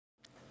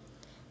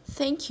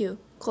Thank you.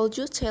 Could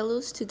you tell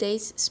us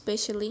today's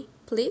specialty,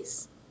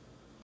 please?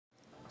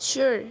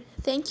 Sure,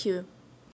 thank you.